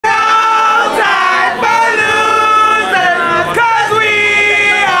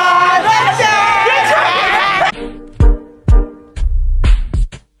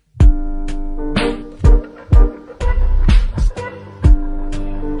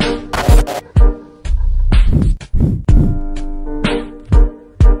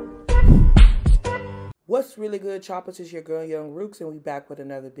really good, choppers? It's your girl Young Rooks, and we back with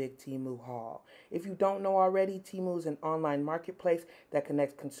another big Temu haul. If you don't know already, Temu is an online marketplace that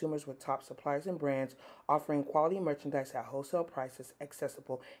connects consumers with top suppliers and brands, offering quality merchandise at wholesale prices,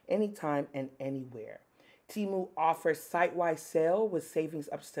 accessible anytime and anywhere. Temu offers site-wide sale with savings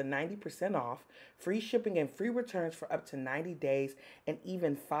up to 90% off, free shipping and free returns for up to 90 days, and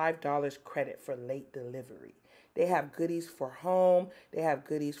even $5 credit for late delivery. They have goodies for home, they have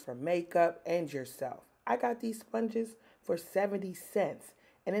goodies for makeup and yourself. I got these sponges for 70 cents,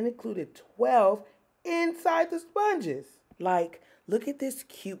 and it included 12 inside the sponges. Like, look at this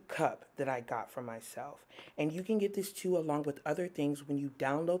cute cup that I got for myself. And you can get this too along with other things when you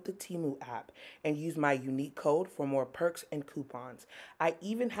download the Temu app and use my unique code for more perks and coupons. I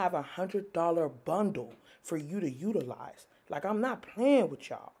even have a $100 bundle for you to utilize. Like, I'm not playing with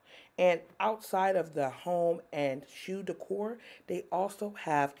y'all. And outside of the home and shoe decor, they also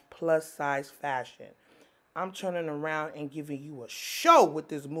have plus size fashion. I'm turning around and giving you a show with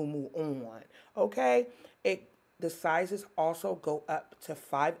this moo on, okay? The sizes also go up to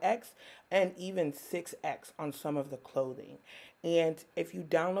 5X and even 6X on some of the clothing. And if you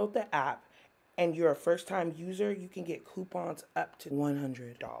download the app and you're a first-time user, you can get coupons up to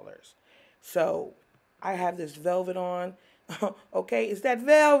 $100. So I have this velvet on. Okay, it's that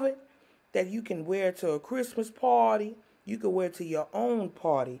velvet that you can wear to a Christmas party. You can wear it to your own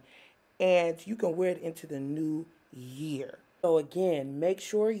party. And you can wear it into the new year. So again, make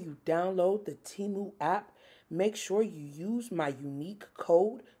sure you download the Temu app. Make sure you use my unique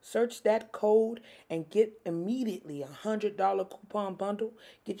code. Search that code and get immediately a $100 coupon bundle.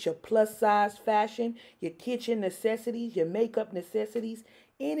 Get your plus size fashion, your kitchen necessities, your makeup necessities,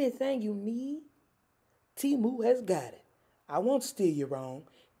 anything you need, Temu has got it. I won't steer you wrong.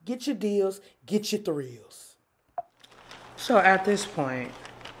 Get your deals, get your thrills. So at this point,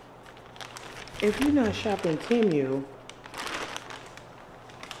 if you're not shopping Temu,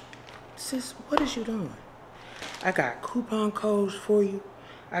 sis, what is you doing? I got coupon codes for you.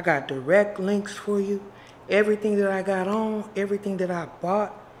 I got direct links for you. Everything that I got on, everything that I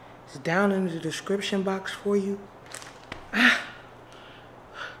bought is down in the description box for you.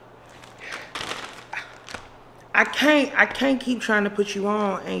 I can't keep trying to put you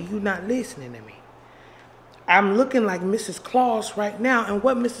on and you not listening to me. I'm looking like Mrs. Claus right now, and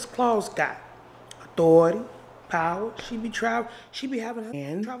what Mrs. Claus got? Authority, power. She be having her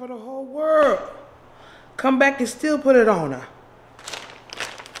hand travel the whole world. Come back and still put it on her.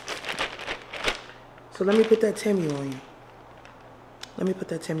 So let me put that Temu on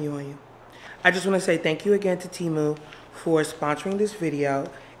you. I just want to say thank you again to Temu for sponsoring this video.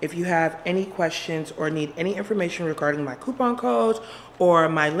 If you have any questions or need any information regarding my coupon codes or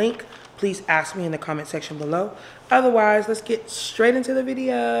my link, please ask me in the comment section below. Otherwise, let's get straight into the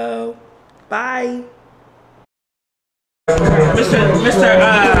video. Bye. Mr.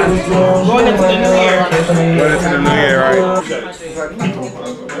 Going into the new year. Going into the new year, right?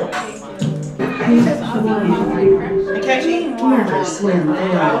 And catchy? Never swim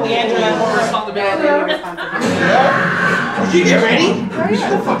alone. Did you get ready? Get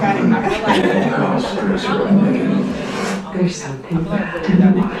the fuck out of here. There's something about in the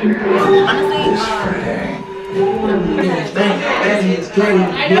water. That is great.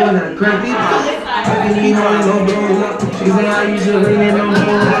 Doing a great people. You know, no blowing up. She said I used to ring it on the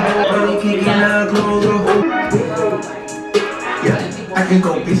kicking out clothes. Yeah, I can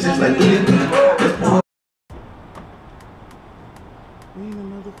go pieces like this. We in the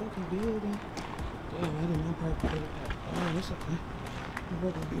motherfucking building. Damn, I didn't know probably put it back. Oh, it's okay. I'm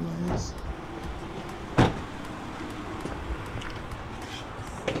gonna be my ass.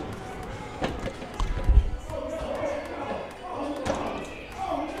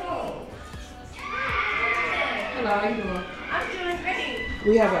 Hello, how you doing? I'm doing great.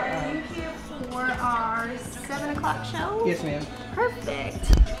 We have Are you here for our 7 o'clock show? Yes, ma'am. Perfect.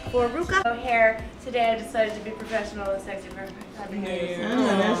 For Ruka hair, today I decided to be professional and sexy for having this. Oh,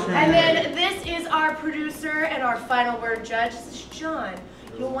 that's right. And then this is our producer and our final word judge. This is John.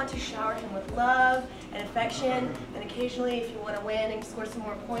 You'll want to shower him with love and affection, and occasionally, if you want to win and score some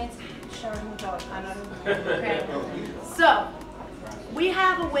more points, shower him with dog. Okay. So, we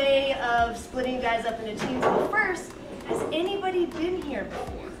have a way of splitting you guys up into teams. But first, has anybody been here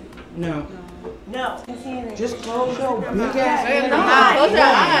before? No. No. Just close your big ass Close your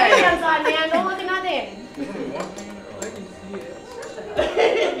eyes. Hands on, man. Don't look at nothing.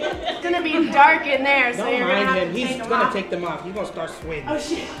 It's gonna be dark in there, so Don't you're gonna mind have him. to He's take them gonna off. take them off. You're gonna start sweating. Oh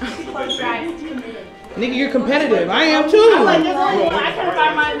shit. Close your eyes. Nigga, you're competitive. I am too. I'm like, this one, I couldn't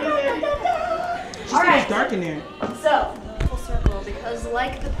find mine either. Just it's dark in there. So, full circle, because because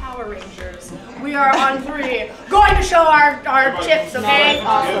like the Power Rangers, we are on 3 going to show our chips, okay?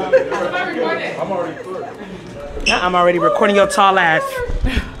 Awesome. I'm already recording. I'm already recording your tall ass.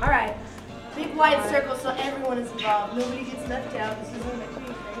 All right. Big wide circle so everyone is involved. Nobody gets left out. This isn't a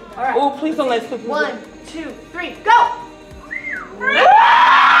treat. All right. Oh, please don't let slip. 1, 2, 3, go! Thank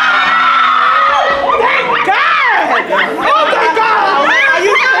God! Oh my God! Are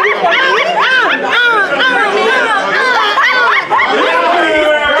you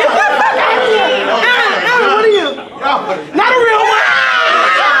what are you? Not a real one!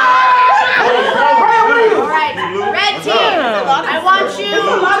 Alright, red team, I want you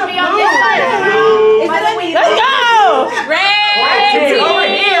to be on this side. Let's go! Red team! Over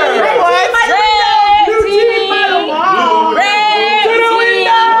here! Red team!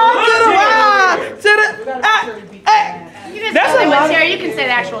 That's a lot. Here, you can say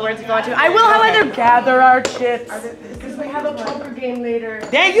the actual words if you want to. I will, however, gather our chips because we have a poker game later.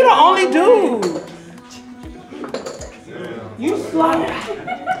 Dang, you the only dude. You slide.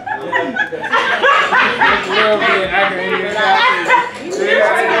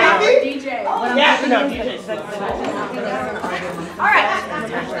 DJ. Alright,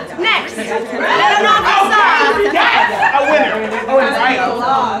 next. I don't know if you saw. A winner.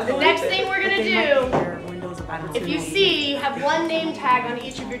 The next thing we're going to do, if you see, have one name tag on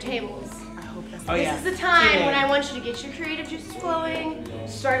each of your tables. This is the time when I want you to get your creative juices flowing,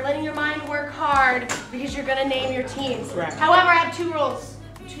 start letting your mind work hard, because you're going to name your teams. Right. However, I have 2 rules.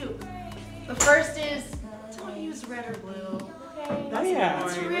 2. The first is, don't use red or blue. Okay?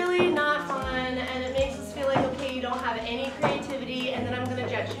 It's really not fun, and it makes us feel like, okay, you don't have any creativity, and then I'm going to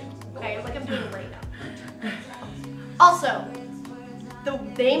judge you. Okay? Like I'm doing right now. Also, the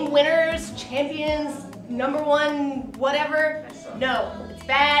name winners, champions, #1, whatever, no, it's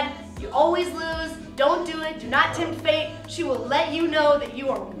bad. You always lose. Don't do it. Do not tempt fate. She will let you know that you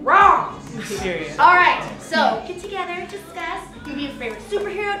are wrong. All right, so get together, discuss. You can be your favorite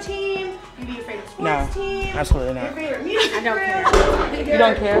superhero team. You can be your favorite sports team. Absolutely not. Your favorite music group. You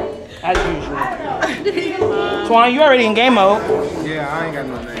don't care? As usual. Twan, you already in game mode. Yeah, I ain't got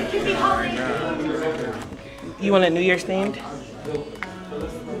no name. It could be holiday themed. You want a New Year's themed?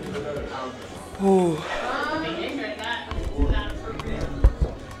 Ooh.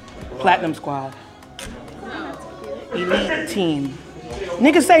 Platinum Squad. Elite Team.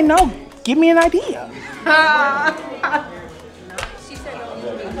 Niggas say no. Give me an idea. The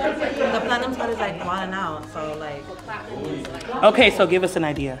Platinum Squad is like wilding out, so like. Okay, so give us an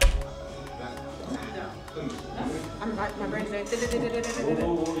idea.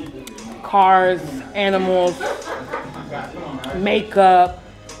 Cars, animals, makeup,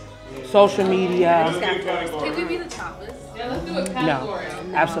 social media. Can we be the topless? Yeah, let's do a category.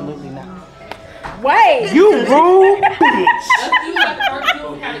 No, absolutely not. Wait. You rude bitch. Let's do like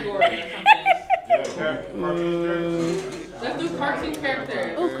cartoon category or something. Let's do cartoon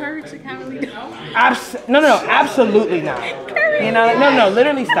characters. Oh, courage academy. No, absolutely not. You know, no,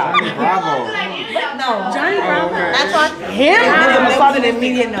 literally stop. Bravo. No, Johnny Bravo. That's what. Him is a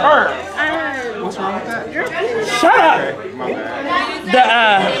misogynistic perv. What's wrong with that? Shut up. My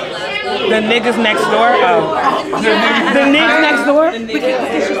bad. The niggas next door. Oh, the niggas next door.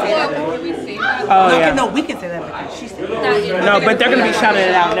 Oh yeah. No, we can say that because she said that. No, but they're gonna be shouting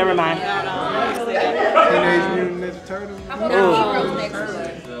it out. Never mind. Teenage Mutant Ninja Turtles.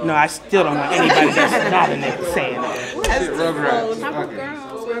 No, I still don't want anybody that's not a nigga saying that. Shit, Rugrats.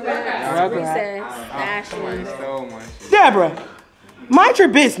 Rugrats. Somebody stole my shit. Deborah, mind your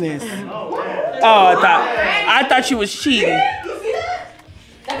business. Oh, I thought she was cheating.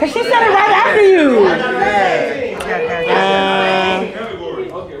 Cause she said it right after you.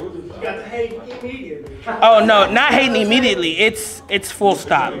 Oh no, not hating immediately. It's full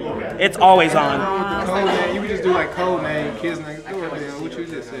stop. It's always on. Code name. You would just do like code name, kids next door. Then what you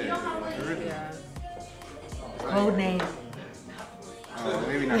just said. Code name. Oh,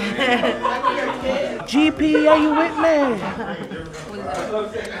 maybe not. GP, are you with me?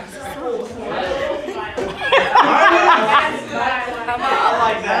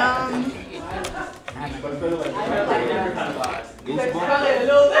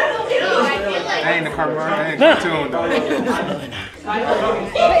 That ain't the cartoon. That ain't the cartoon though.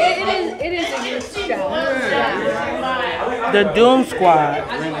 It is a youth show. The Doom Squad.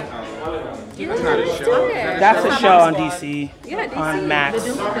 That's not a show. That's a show on DC. Yeah, DC. On Max.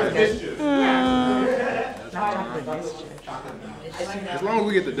 As long as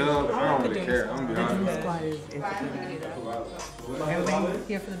we get the dub, I don't really care. I'm gonna be honest. Everybody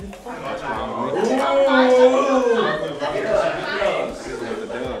here for the Doom Squad?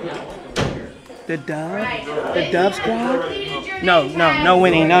 The Dove Squad? No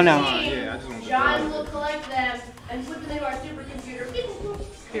winning, no. John will collect them and put them into our supercomputer.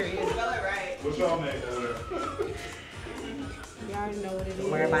 Period. Spell it right. What's y'all name? You already know what it is.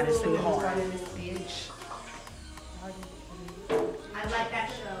 Worry about it too hard. I like that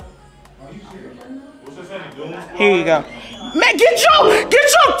show. What's this name? Doom? Here you go. Man, get your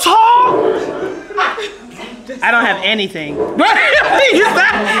talk! I don't have anything.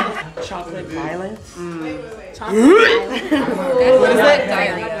 Chocolate violence? What is it?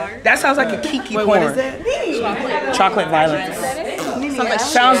 That sounds like a Kiki porn. What is it? Chocolate violence.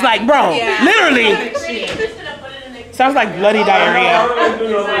 Sounds like, bro, literally. Sounds like bloody diarrhea.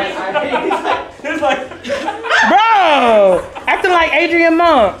 Bro, acting like Adrian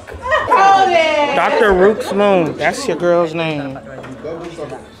Monk. Dr. Rook's Moon. That's your girl's name.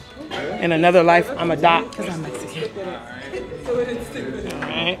 In another life, I'm a doc. Because I'm Mexican.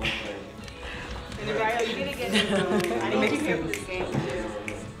 Alright.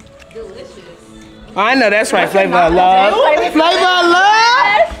 I know that's right. Flavor of love. Flavor of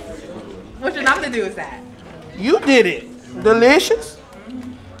love. What you're not gonna do is that. You did it. Delicious.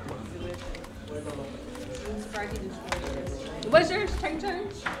 What's yours? Take turn.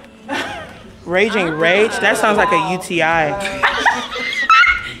 Raging rage. That sounds like a UTI.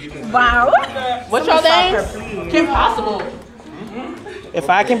 Wow. What's your name? Kim Possible. If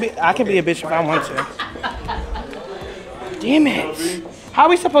I can be a bitch if I want to. Damn it. How are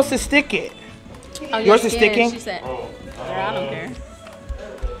we supposed to stick it? Oh, Yours is sticking? She said, girl, I don't care.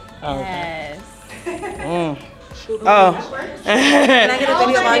 Oh. Yes. Oh. Can I get a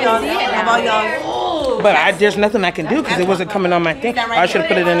video of all y'all? But there's nothing I can do because it wasn't coming on my thing. I should have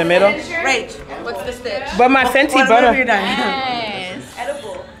put it in the middle. Rach, what's the stitch? But my Fenty butter. Yes.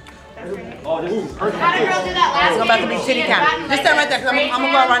 Edible. Oh, this is perfect. How did girl do that last It's about to be titty count. Just stand right there, because I'm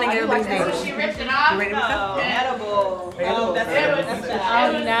gonna go around and get everybody's name. She ripped it off. You ready to go?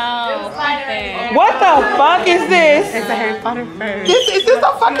 Oh no. What the fuck is this? It's a Harry Potter first. Is this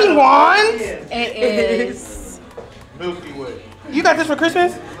a fucking wand? It is. Milky Way. You got this for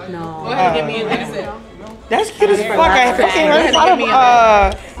Christmas? No. Go ahead and give me a medicine. That's cute as fuck. I fucking Harry Potter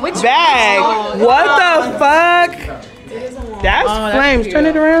bag. What the fuck? That's flames. Turn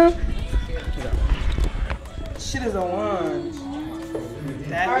it around. Shit is a wand.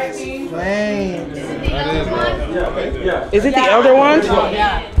 That is flames. Is it the elder wand? That's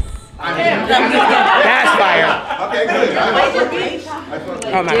fire. Okay, good.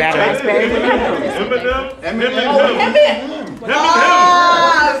 Oh my battery.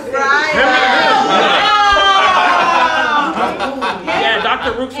 Yeah,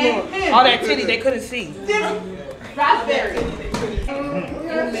 Dr. Rook's Moon. All that titty they couldn't see. Raspberry.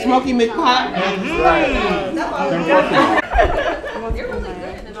 Smoky McPot.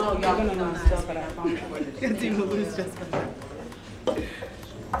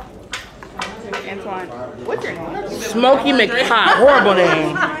 Antoine, what's your name? Smoky McPot. Horrible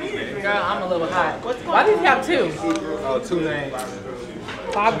name. Girl, I'm a little hot. Why did you have two? Oh, 2 names.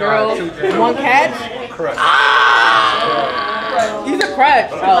 5 girls, 1 catch? Correct. He's a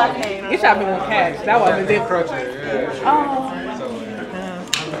crutch. Oh, you shot me 1 catch. That wasn't it. Yeah. Oh.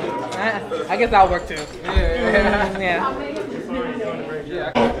 I guess that'll work too. Yeah.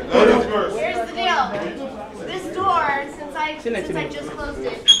 Here's the deal. This door, since I just closed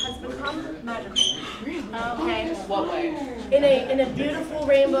it, has become magical. Okay. What way? In a beautiful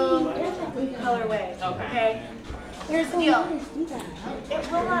rainbow colorway. Okay. Here's the deal.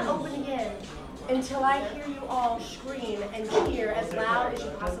 It will not open again until I hear you all scream and cheer as loud as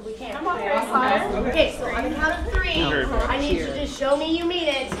you possibly can. Okay, so on the count of 3, I need you to just show me you mean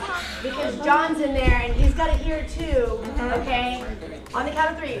it, because John's in there and he's got to hear it too. Okay? On the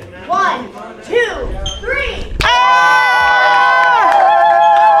count of 3. 1, 2, 3.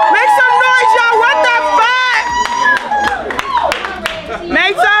 Make some noise, y'all. What the fuck?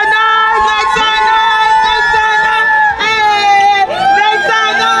 Make some noise. Make some noise. Make some noise. Hey, make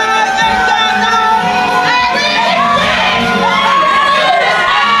some noise. Make some noise.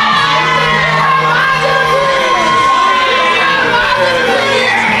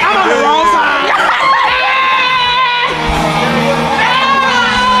 I'm on the wrong side.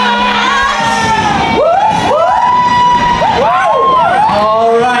 Woo, woo.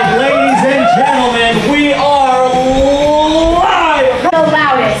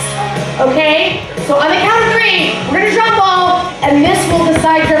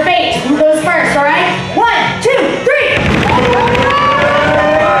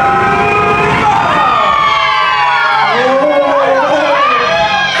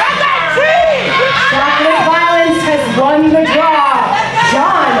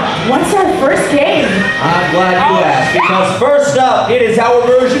 glad you asked, because first up, it is our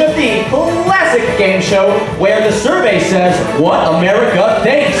version of the classic game show where the survey says what America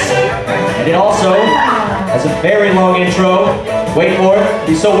thinks. And it also has a very long intro. Wait for it.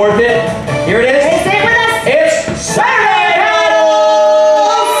 Be so worth it. Here it is. Hey, say it with us. It's Survey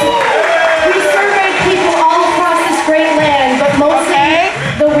Battles! We surveyed people all across this great land, but mostly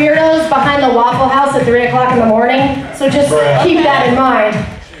the weirdos behind the Waffle House at 3 o'clock in the morning. So just keep that in mind.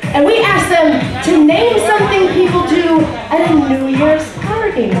 And we asked them to name something people do at a New Year's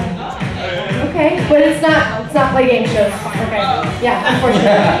party. Okay, but it's not play game shows. Okay, yeah,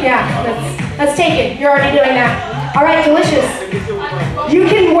 unfortunately. Yeah, that's taken. You're already doing that. All right, delicious. You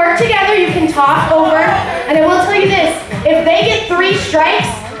can work together, you can talk over, and I will tell you this, if they get 3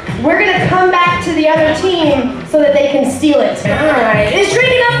 strikes, we're gonna come back to the other team so that they can steal it. All right, is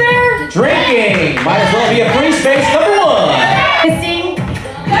drinking up there? Drinking! Might as well be a free space number 1. Kissing?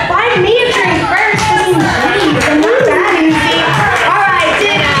 Find me a drink first. Jeez, I'm not that easy. All right,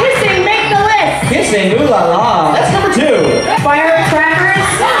 did kissing make the list? Kissing, ooh la la. That's number 2. Firecrackers?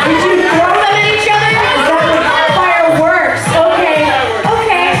 Did you throw them at each other? Is that fireworks? Okay.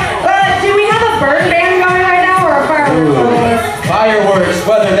 Do we have a burn ban going right now or a fireworks? Fireworks,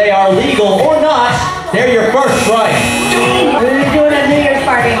 whether they are legal or not, they're your first strike. We're doing a New Year's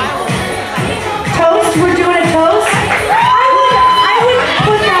party. Toast? We're doing a toast? I would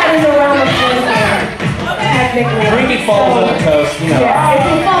put that in the realm of drinking. Technically. Drinking falls on the toast, you know. Yeah,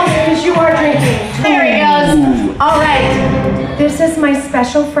 it falls because you are drinking. There he goes. All right. This is my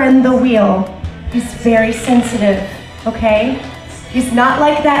special friend, the wheel. He's very sensitive, okay? He's not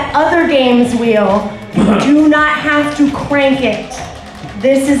like that other game's wheel. You do not have to crank it.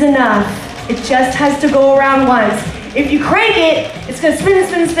 This is enough. It just has to go around once. If you crank it, it's gonna spin,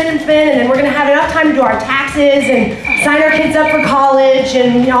 and then we're gonna have enough time to do our taxes and sign our kids up for college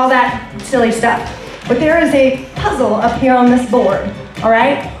and all that silly stuff. But there is a puzzle up here on this board, all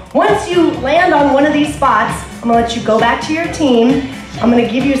right? Once you land on one of these spots, I'm gonna let you go back to your team. I'm gonna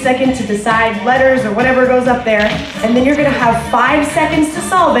give you a second to decide letters or whatever goes up there, and then you're gonna have 5 seconds to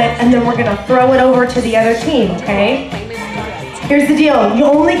solve it, and then we're gonna throw it over to the other team, okay? Here's the deal, you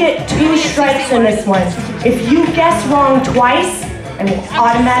only get 2 strikes in this one. If you guess wrong twice, I will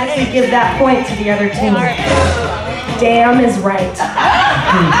automatically give that point to the other team. Damn is right.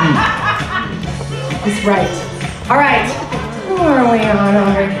 Is right. All right, who are we on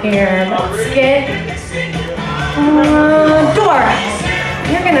over here? Let's get Dora.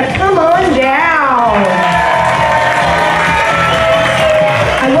 You're gonna come on down.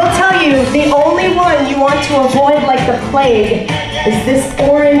 I will tell you, the only one you want to avoid like the plague is this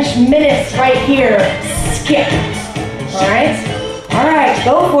orange menace right here. Skip. All right,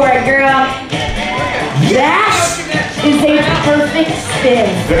 go for it, girl. That is a perfect spin.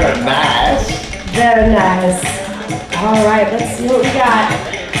 Very nice. Very nice. All right, let's see what we got.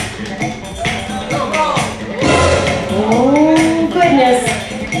 Oh, goodness.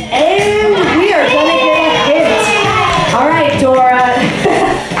 And we are gonna get a hit. All right, Dora.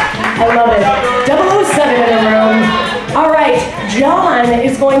 I love it. 007 in the room. All right, John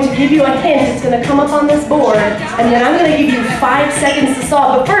is going to give you a hint. It's going to come up on this board, and then I'm going to give you 5 seconds to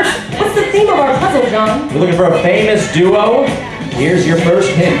solve. But first, what's the theme of our puzzle, John? You're looking for a famous duo? Here's your first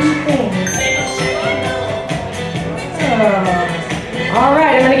hint. All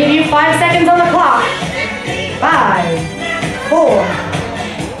right, I'm going to give you 5 seconds on the clock. 5, 4,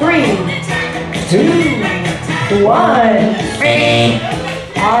 3, 2, 1.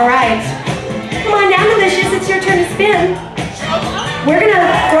 All right. Come on down, Delicious. It's your turn to spin. We're going to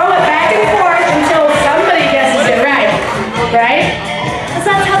throw it back and forth until somebody guesses it right. Right? Because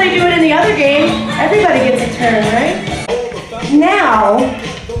that's how they do it in the other game. Everybody gets a turn, right? Now,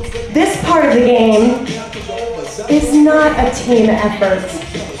 this part of the game is not a team effort.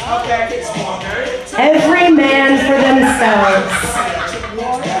 Every man for themselves.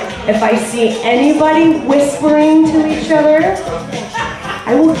 If I see anybody whispering to each other,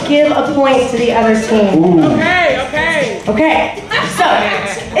 I will give a point to the other team. Ooh. Okay, so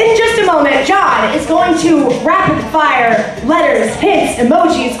in just a moment, John is going to rapid fire letters, hints,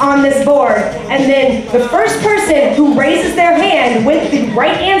 emojis on this board. And then the first person who raises their hand with the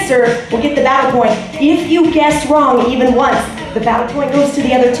right answer will get the battle point. If you guessed wrong even once, the battle point goes to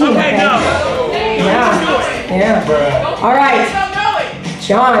the other team, okay? Yeah. All right,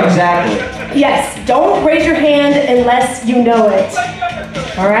 John. Exactly. Yes, don't raise your hand unless you know it.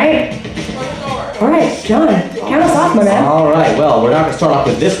 All right? All right, John, count us off, my man. All right, well, we're not going to start off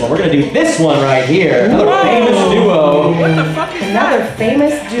with this one. We're going to do this one right here. Another famous duo. What the fuck is Another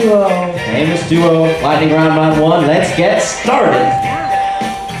famous duo. Famous duo, lightning round 1. Let's get started.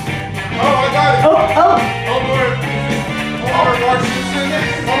 Oh, I got it. Oh.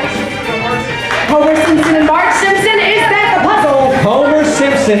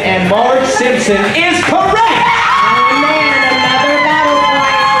 Simpson and Marge Simpson is correct. Oh man, another battle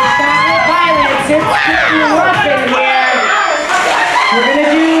point for chocolate violence. It's getting rough in here. We're gonna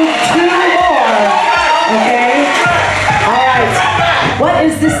do 2 more. Okay? Alright. What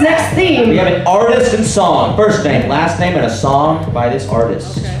is this next theme? We have an artist and song. First name, last name, and a song by this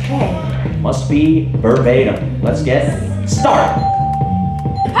artist. Okay. Must be verbatim. Let's get started.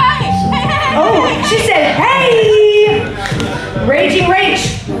 Oh, she said, hey! Raging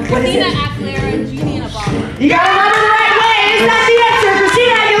Rage. What is it? You got it under the right way. Is that the answer?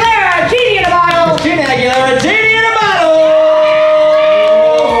 Christina Aguilera, Genie in a Bottle. Christina Aguilera, Genie in a Bottle.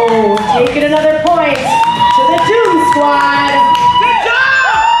 Oh, taking another point to the Doom Squad. Good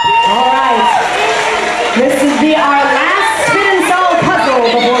job! All right. This is our last spin and solve puzzle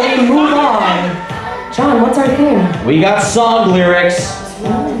before we move on. John, what's our theme? We got song lyrics.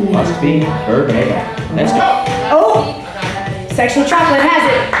 Must be verbatim. Let's go. Oh, Sexual Chocolate has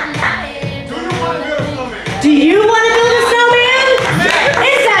it. Do you want to build a snowman?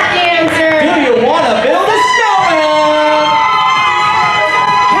 Is that the answer? Do you want to build a snowman?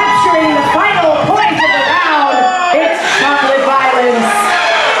 Capturing the final point of the round, it's chocolate violence.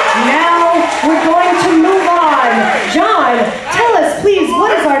 Now we're going to move on. John, tell us please,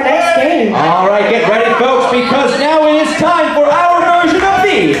 what is our next game? All right, get ready, folks, because now it is time for our version of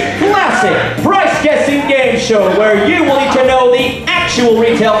the classic price guessing game show, where you will need to know the actual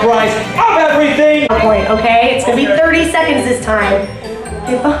retail price of everything. Point, okay? It's gonna be 30 seconds this time.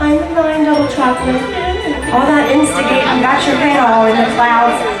 Get behind the line, double chocolate. All that instigating got your head all in the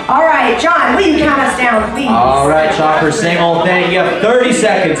clouds. All right, John, will you count us down, please? All right, Chopper, same old thing. You have 30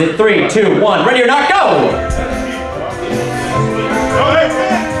 seconds in 3, 2, 1. Ready or not, go!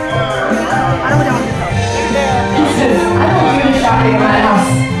 I don't do the shopping in my house.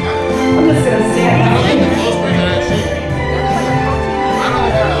 I'm just gonna stand here.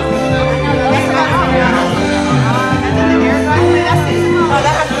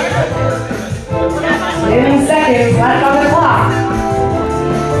 Seconds left on the clock.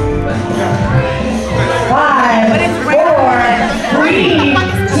 5, 4, 3,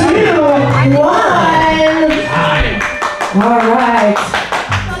 2, 1. All right.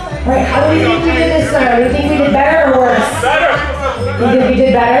 All right. How do you think we did this time? Do you think we did better or worse? Better! You think we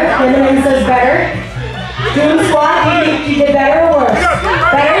did better? Mannequin says better. Doom Squad, do you think you did better or worse?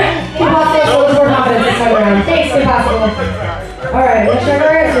 Better? Impossible, so let's more confident this time around. Thanks, Impossible. All right, let's check our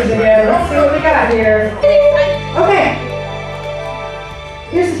answers again. Let's see what we got here. Okay.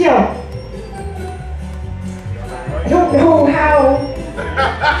 Here's the deal. I don't know how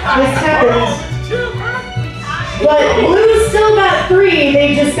this happened, but Blue still got 3.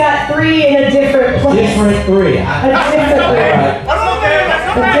 They just got 3 in a different place. Different 3. A different 3.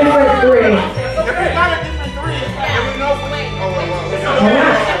 A different 3.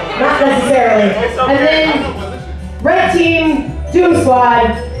 Not necessarily. And then Red Team, Doom Squad,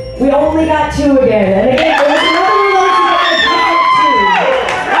 we only got 2 again. And again, there was another one of those who got a different 2.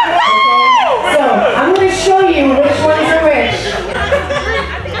 So I'm going to show you which ones are which.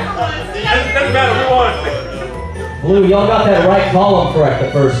 Doesn't matter, we won. Blue, y'all got that right column correct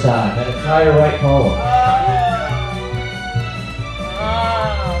the first time. That entire right column.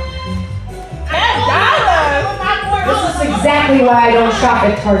 This is exactly why I don't shop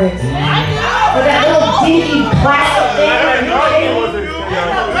at Target. Or that little dinky plastic thing.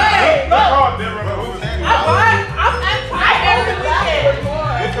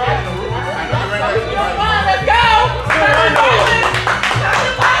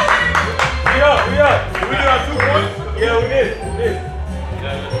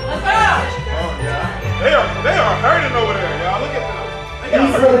 They are hurting over there, y'all. Look at them.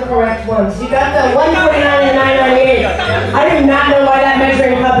 These were the correct ones. You got the $149 and $9.98. I do not know why that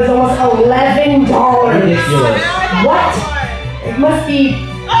measuring cup is almost $11. Ridiculous. What? It must be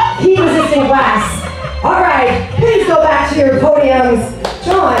heat-resistant glass. All right, please go back to your podiums.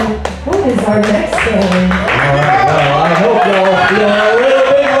 John, what is our next game? Alright, well, I hope y'all feeling a little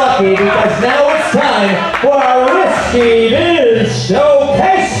bit lucky, because now it's time for our Risky Biz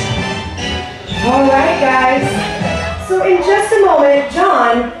Showcase! All right, guys. So in just a moment,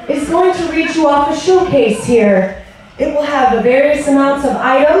 John is going to read you off a showcase here. It will have the various amounts of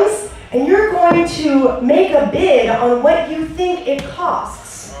items, and you're going to make a bid on what you think it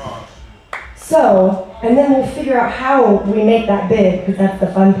costs. So, and then we'll figure out how we make that bid, because that's the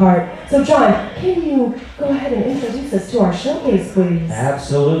fun part. So John, can you go ahead and introduce us to our showcase, please?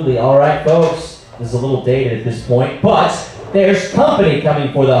 Absolutely. Alright, folks. This is a little dated at this point, but there's company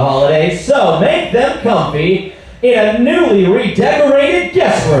coming for the holidays, so make them comfy in a newly redecorated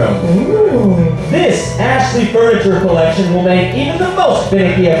guest room. Ooh. This Ashley furniture collection will make even the most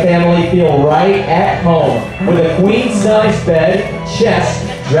finicky a family feel right at home. With a queen-size bed, chest,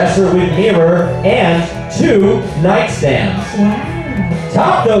 dresser with mirror, and 2 nightstands.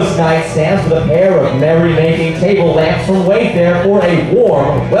 Top those nightstands with a pair of merry-making table lamps from Wayfair for a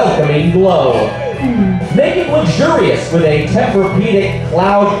warm, welcoming glow. Make it luxurious with a Tempur-Pedic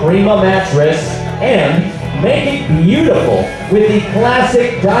Cloud Prima mattress, and make it beautiful with the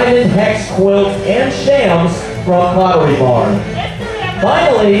classic Diamond Hex quilt and shams from Pottery Barn.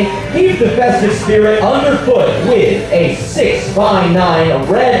 Finally, keep the festive spirit underfoot with a 6x9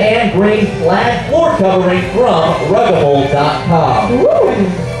 red and green plaid floor covering from Ruggable.com.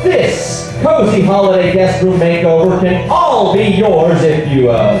 This cozy holiday guest room makeover can all be yours if you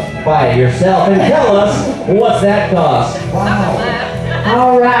buy it yourself. And tell us, what's that cost? Wow.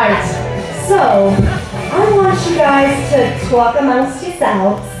 All right. So, I want you guys to talk amongst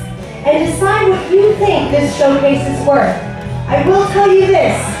yourselves and decide what you think this showcase is worth. I will tell you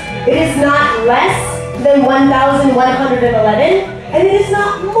this, it is not less than $1,111, and it is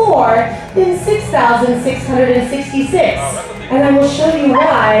not more than $6,666. And I will show you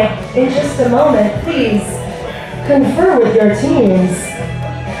why in just a moment. Please confer with your teams.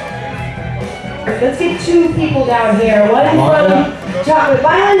 Let's get 2 people down here, one from Chocolate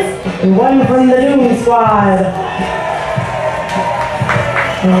Violence and one from the Doom Squad.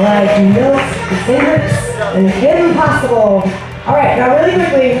 All right, Milk, Hendrix, and Kim Possible. All right, now really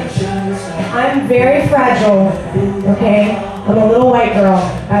quickly, I'm very fragile, okay? I'm a little white girl.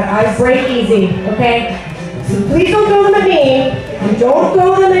 I break easy, okay? So please don't throw them at me, and don't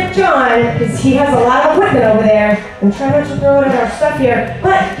throw them at John, because he has a lot of equipment over there, and try not to throw it at our stuff here.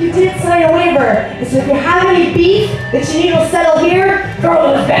 But you did sign a waiver, and so if you have any beef that you need to settle here,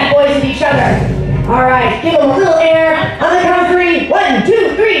 throw those bad boys at each other. All right, give them a little air. On the count of 3, 1,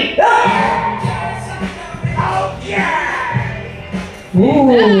 2, 3, go! Oh, yeah! Ooh.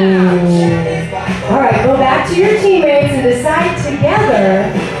 All right, go back to your teammates and decide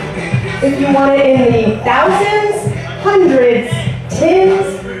together if you want it in the thousands, hundreds, tens,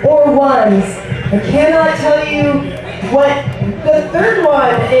 or ones. I cannot tell you what the third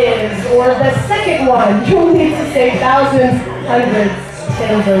one is or the second one. You'll need to say thousands, hundreds,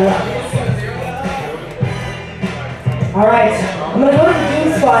 tens, or ones. All right, I'm going to go to the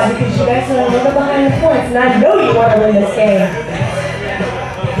Doom Squad because you guys are a little bit behind the points, and I know you want to win this game.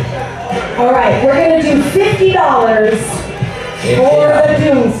 All right, we're going to do $50 for the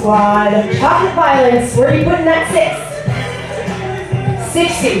Doom Squad. Chocolate Violence, where are you putting that 6?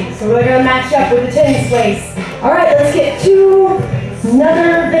 60, so we're going to match up with the tens place. All right, let's get 2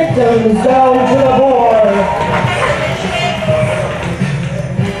 another victims down to the board.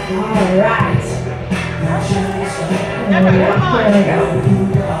 All right. There we go.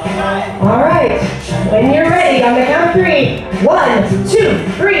 All right, when you're ready, on the count of 3. 1, 2,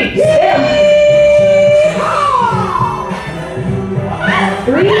 3, spin.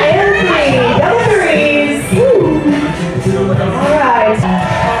 3 and 3, double threes. Woo. All right.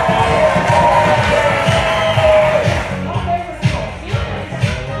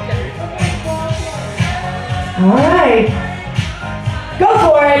 All right. Go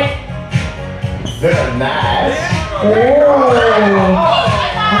for it. Very nice. Oh.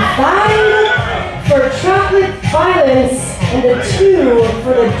 A 5 for Chocolate Violence and a 2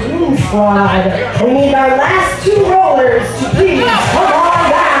 for the Doom Squad. We need our last 2 rollers to please come on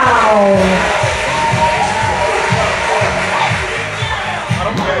down.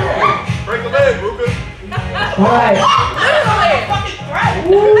 Break a leg, Luca. All right.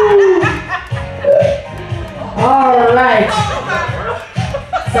 Woo. All right.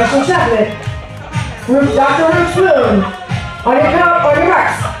 Special chocolate. Dr. Root Spoon. On your count, on your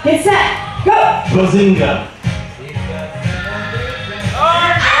marks. Get set. Go. Bazinga.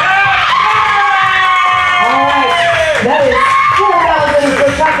 All right. That is 4,000 for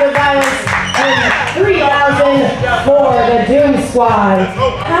Chocolate Violence and 3,000 for the Doom Squad.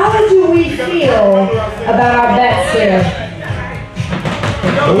 How do we feel about our bets here?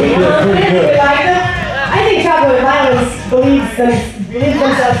 We did pretty You good. like them? I think Chocolate Violence believes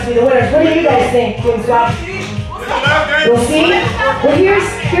themselves to be the winners. What do you guys think, Doom Squad? We'll see. Well, here's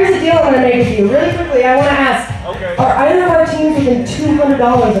the deal I'm going to make with you. Really quickly, I want to ask, are either of our teams within $200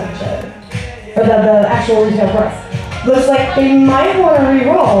 of each other? Or the actual retail price? Looks like they might want to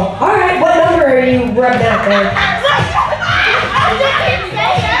re-roll. All right, what number are you rubbing out there?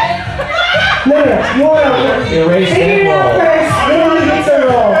 No. You want to Erase figure it then out roll. first. Then we get to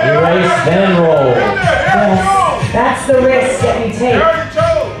roll. Erase then roll. Yes, that's the risk that we take.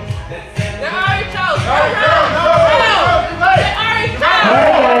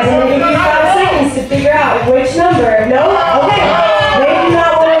 Alright guys, I'm going to give you 5 seconds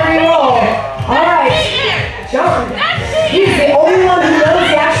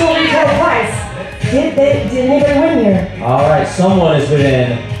All right, someone has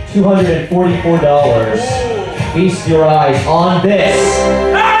been in $244. Feast your eyes on this.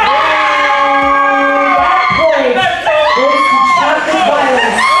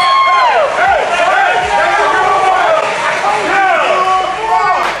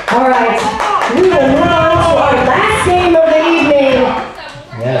 All right, we will move on to our last game of the evening.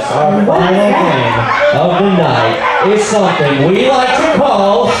 Yes, our final game of the night is something we like to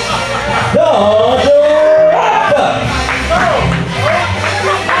call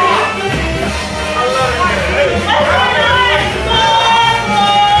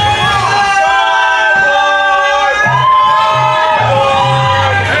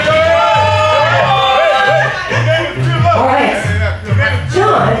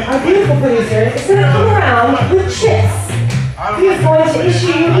the producer is going to come around with chips. He is going to issue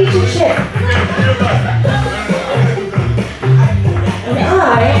you each a chip. And I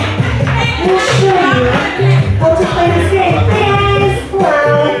will show you how to play this game. Hi guys! Hello!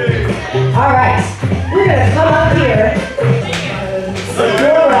 Alright, we're going to come up here.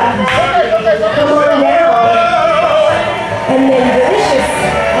 Sedora, come on down. And then Delicious,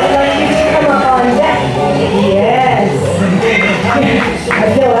 I'd like you to come up on deck. Yes! I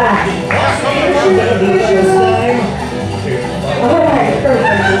feel that.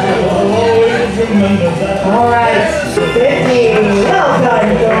 Alright, 50. Well done,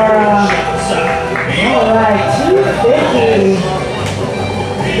 Dora. Alright, 250.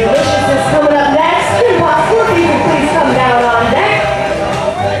 Delicious is coming up next. Kim Possible, if you can please come down on deck.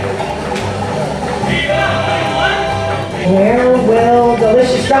 Where will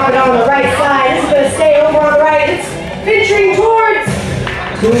Delicious drop it on the right side? This is going to stay over on the right. It's venturing towards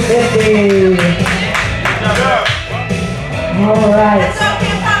 250. Alright.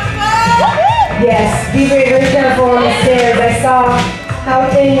 Yes, be very, very careful on the stairs. I saw how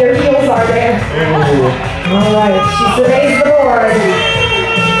thin your heels are there. Alright, she surveys the board.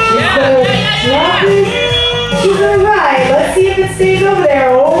 She's going to drop it. She's going to ride. Let's see if it stays over there.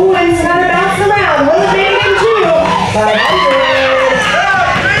 Oh, and it's going to bounce around. Will it make it to 500?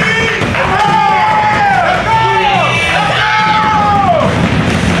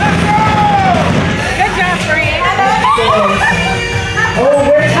 Oh,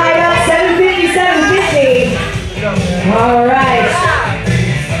 we're tied up 750, 750. All right.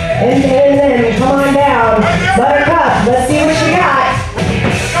 And come on down. Buttercup, let's see what you got.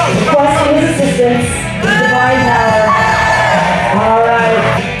 Requesting his assistance. Divine power. All right.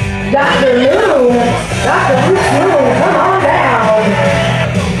 Dr. Moon. Dr. Bruce Moon, come on down.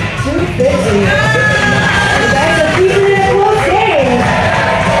 250. You guys are keeping it a close game.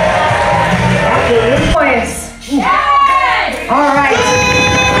 Dr. Moon points. All right,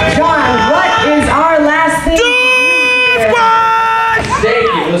 John, what is our last thing? Thank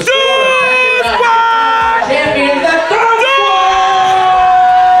you. The champion is the Squad!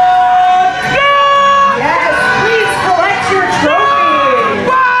 Yes, please collect your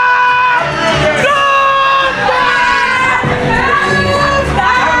trophy.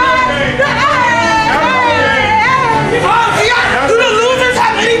 Do the losers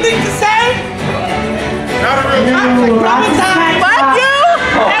have anything to say? Not a real game. Collect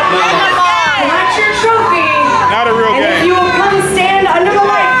your trophy. Not a real And if game. you will come stand under the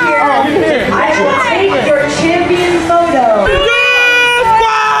light here, I will take your champion photo.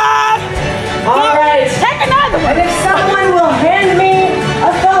 All right. And if someone will hand me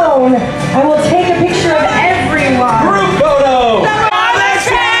a phone, I will take a picture of everyone. Group photo!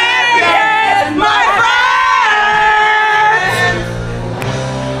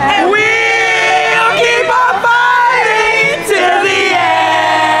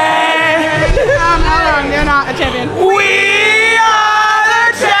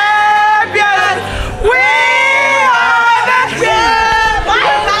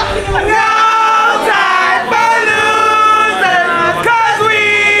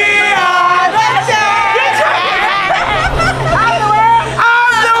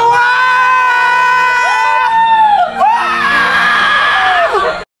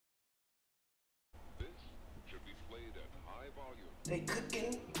 They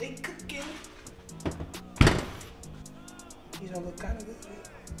cooking. These don't look kind of good.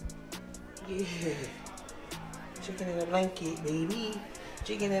 Yeah. Chicken in a blanket, baby.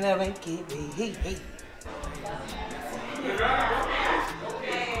 Chicken in a blanket, baby. Hey, hey.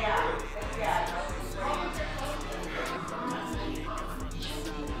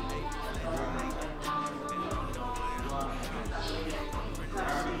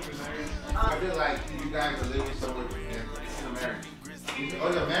 I feel like you guys are living somewhere in America.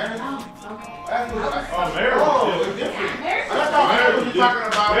 Oh, you're married? Oh, married? Oh, it's different. I thought marriage was talking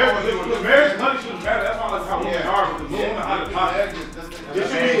about. Marriage money shouldn't matter. That's why I like how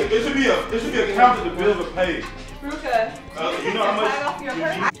It should be a counter to build a page. Ruka. You know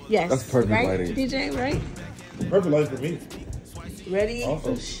how much? Yes. That's perfect right? lighting. DJ, right? Perfect light for me. Ready?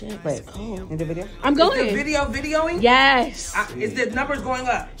 Also. Oh shit. Wait, in the video? I'm going. Is the video videoing? Yes. Is the numbers going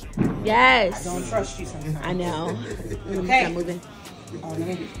up? Yes. I don't trust you sometimes. I know. Okay. Stop moving. Oh, let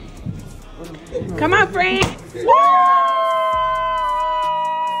me. Come on, friend. Woo!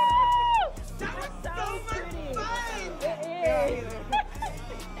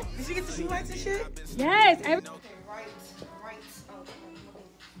 Did she get the shoe lights and shit? Yes. Right.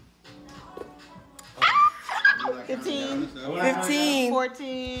 15,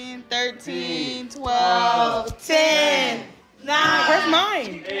 14, 13, 12, 10, 9. Where's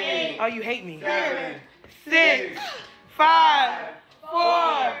mine? 8. Oh, you hate me. 7, 6, 5,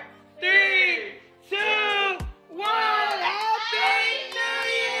 4, 3, 2, 1. Happy New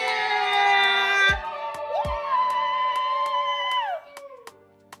Year!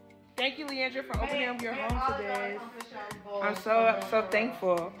 Thank you, Leandra, for opening up your home today. I'm so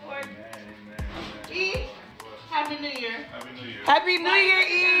thankful. E, Happy New Year. Happy New Year,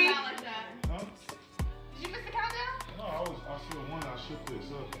 E! Did you miss the countdown? No, I should have won. I shook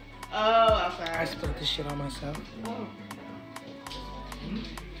this up. Oh, I'm sorry. I spilled this shit on myself.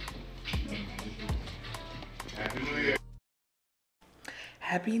 Happy New Year.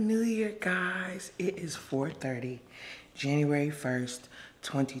 Happy New Year, guys. It is 4:30, January 1st,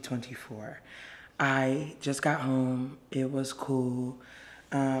 2024. I just got home. It was cool.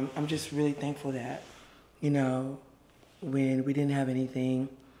 I'm just really thankful that, you know, when we didn't have anything,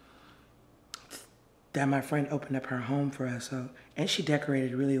 that my friend opened up her home for us. So, and she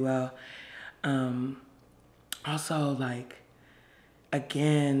decorated really well. Also, like,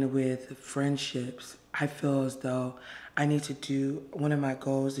 again, with friendships, I feel as though I need to do, one of my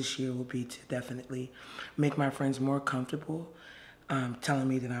goals this year will be to definitely make my friends more comfortable, telling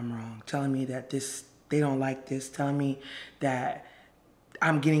me that I'm wrong, telling me that they don't like this, telling me that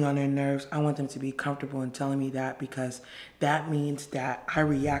I'm getting on their nerves. I want them to be comfortable in telling me that, because that means that I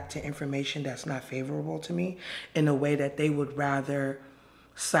react to information that's not favorable to me in a way that they would rather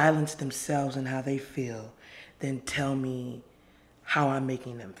silence themselves and how they feel than tell me how I'm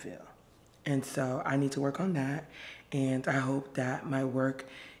making them feel. And so I need to work on that. And I hope that my work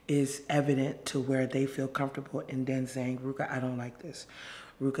is evident to where they feel comfortable in then saying, Ruka, I don't like this.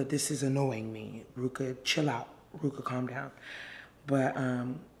 Ruka, this is annoying me. Ruka, chill out. Ruka, calm down. But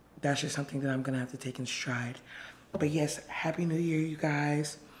that's just something that I'm gonna have to take in stride. But yes, Happy New Year, you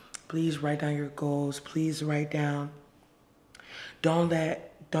guys. Please write down your goals. Please write down. Don't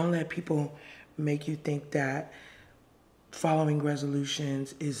let people make you think that following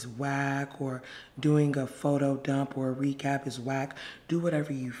resolutions is whack, or doing a photo dump or a recap is whack. Do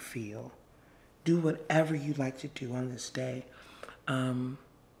whatever you feel. Do whatever you like to do on this day. And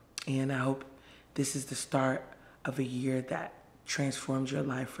I hope this is the start of a year that transforms your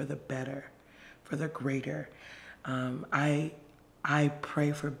life for the better, for the greater. I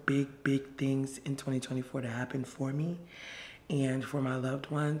pray for big things in 2024 to happen for me and for my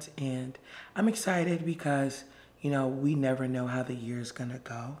loved ones. And I'm excited because, you know, we never know how the year is gonna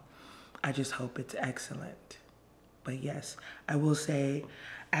go. I just hope it's excellent. But yes, I will say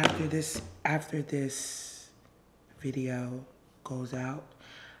after this video goes out,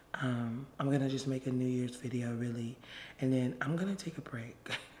 I'm gonna just make a New Year's video, really, and then I'm gonna take a break.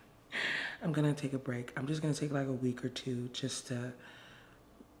 I'm gonna take a break. I'm just gonna take like a week or two just to,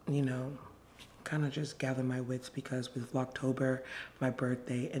 you know, kind of just gather my wits, because with Vlogtober, my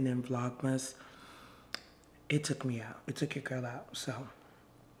birthday, and then Vlogmas, it took me out. It took your girl out. So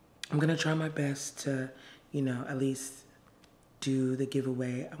I'm gonna try my best to, you know, at least do the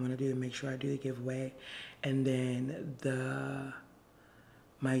giveaway. I wanna make sure I do the giveaway, and then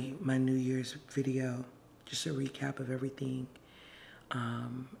my New Year's video, just a recap of everything.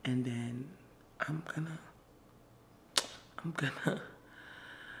 And then I'm gonna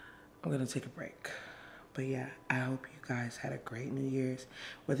take a break. But yeah, I hope you guys had a great New Year's,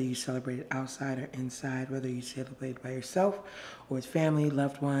 whether you celebrated outside or inside, whether you celebrated by yourself or with family,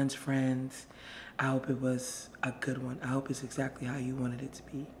 loved ones, friends. I hope it was a good one. I hope it's exactly how you wanted it to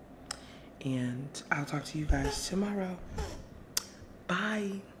be. And I'll talk to you guys tomorrow.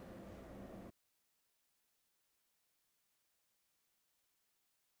 Bye.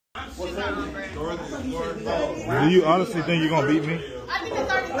 Do you honestly think you're gonna beat me?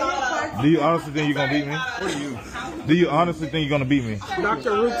 Do you honestly think you're gonna beat me? What are you? Do you honestly think you're gonna beat me?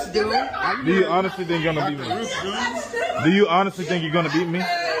 Dr. Roots do. Do you honestly think you're gonna beat me? Do you honestly think you're gonna beat me?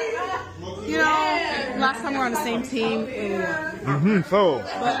 You know, last time we were on the same team. So.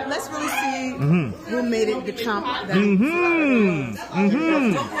 But let's really see who made it the champ. Don't worry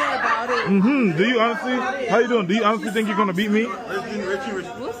about it. Do you honestly? How you doing? Do you honestly think you're gonna beat me?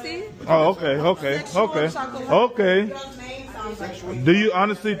 We'll see. Oh, okay. Do you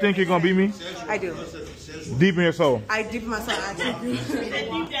honestly think you're gonna beat me? I do. Deep in your soul. I deep in my soul. Actually.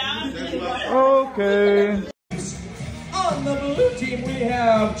 Okay. On the blue team, we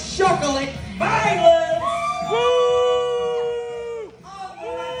have Chocolate Violence. Woo! On the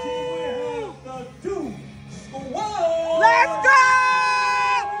red team, we have the Doom Squad. Let's go!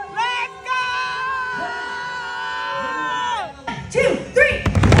 Let's go! 2, 3.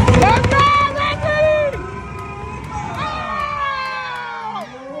 Let's go, Mannequin! Oh!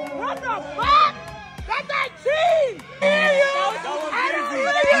 What the fuck? That's that cheese! I don't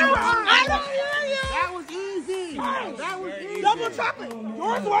hear you! That was easy. That was easy. Double chocolate.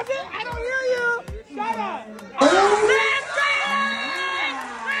 Yours was it? I don't hear you. Shut up. Let's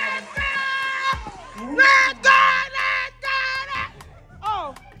go! Let's go!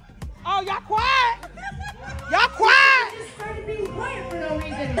 Oh, y'all quiet. Y'all quiet. Just started being quiet for no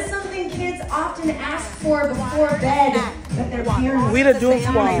reason. It's something kids often ask for before bed, but their parents. We the Doom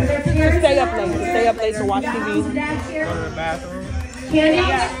Squad. Stay up late. Stay up late to watch TV. Go to the bathroom. Candy,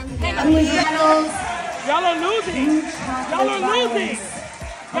 McDonald's. Y'all are losing. Y'all are losing.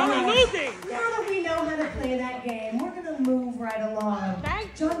 Y'all are losing. Now that we know how to play that game, we're gonna move right along.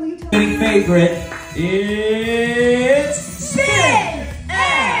 John, will you tell Winning favorite, it's Spin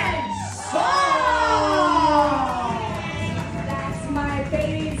and Song! That's my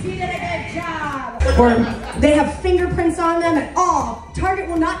babies. You did a good job. Or they have fingerprints on them and all. Target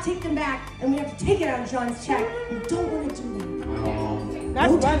will not take them back, and we have to take it out of John's check. We don't want to do that.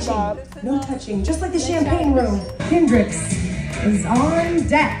 That's No touching. No touching. Just like the champagne room. Hendrix is on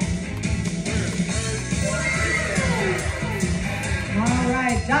deck. All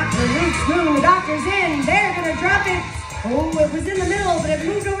right, Dr. Luke's who? The doctor's in. They're going to drop it. Oh, it was in the middle, but it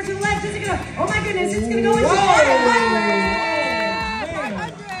moved over to the left. Is it going to? Oh my goodness, it's going to go into the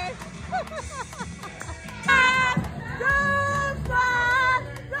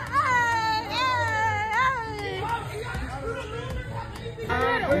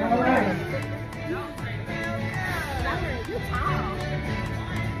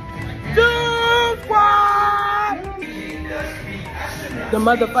The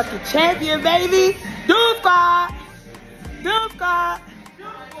motherfucking champion, baby! Doom Squad! Doom Squad!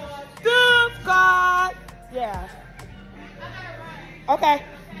 Doom Squad! Yeah. Okay.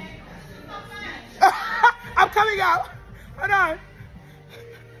 I'm coming out. Hold on.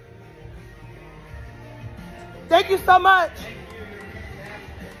 Thank you so much.